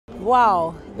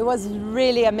Wow, it was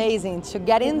really amazing to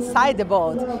get inside the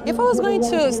boat. If I was going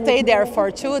to stay there for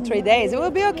 2 or 3 days, it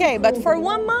would be okay. But for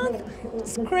 1 month,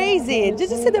 it's crazy. Did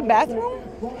you see the bathroom?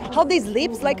 How they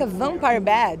sleep like a vampire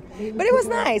bed. But it was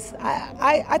nice.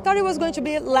 I thought it was going to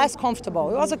be less comfortable.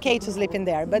 It was okay to sleep in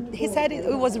there. But he said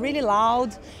it was really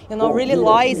loud, really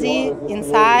noisy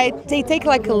inside. They take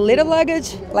like a little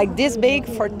luggage, like this big,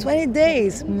 for 20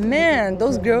 days. Man,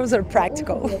 those girls are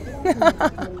practical.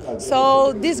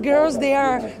 So these girls, they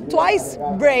are twice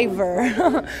braver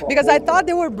because I thought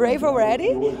they were brave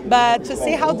already, but to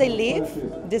see how they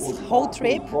live this whole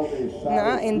trip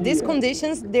in these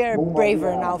conditions, they're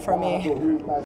braver now for me.